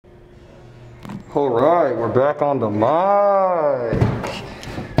All right, we're back on the mic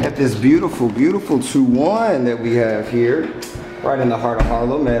at this beautiful, beautiful 2-1 that we have here, right in the heart of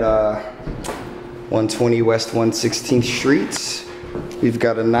Harlem at 120 West 116th Street. We've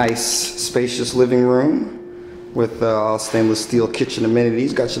got a nice, spacious living room with all stainless steel kitchen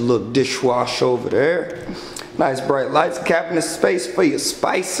amenities. Got your little dishwasher over there. Nice bright lights, cabinet space for your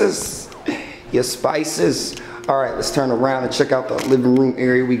spices. Your spices. All right, let's turn around and check out the living room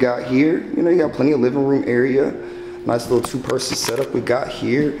area we got here. You know, you got plenty of living room area. Nice little two-person setup we got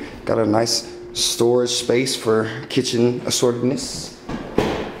here. Got a nice storage space for kitchen assortedness.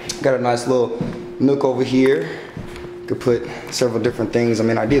 Got a nice little nook over here. You could put several different things. I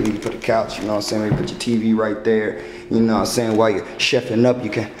mean, ideally you put a couch, you know what I'm saying? Maybe put your TV right there. You know what I'm saying? While you're chefing up,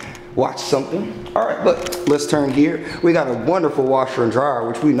 you can watch something. All right, look, let's turn here. We got a wonderful washer and dryer,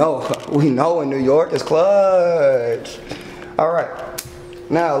 which we know in New York is clutch. All right,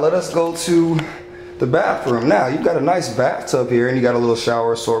 now let us go to the bathroom. Now, you've got a nice bathtub here, and you got a little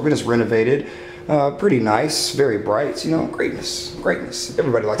shower assortment. It's renovated, pretty nice, very bright, you know, greatness, greatness.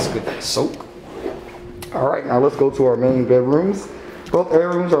 Everybody likes a good soak. All right, now let's go to our main bedrooms. Both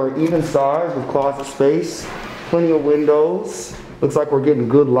bedrooms are even size with closet space, plenty of windows. Looks like we're getting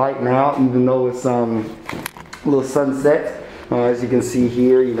good light now, even though it's a little sunset. As you can see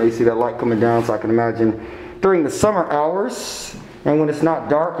here, you know, you see that light coming down, so I can imagine during the summer hours, and when it's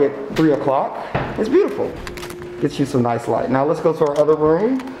not dark at 3 o'clock, it's beautiful. Gets you some nice light. Now let's go to our other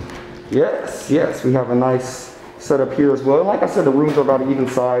room. Yes, yes, we have a nice setup here as well. Like I said, the rooms are about even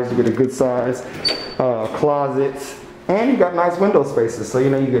size. You get a good size closet, and you got nice window spaces. So, you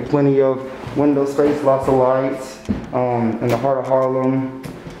know, you get plenty of window space, lots of lights. In the heart of Harlem.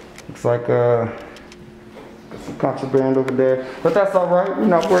 Looks like some contraband over there. But that's all right. We're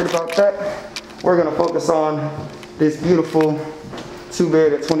not worried about that. We're going to focus on this beautiful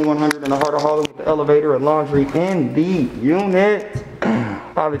 2-bed at 2100 in the heart of Harlem with the elevator and laundry in the unit.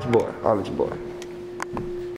 I'll let you boy.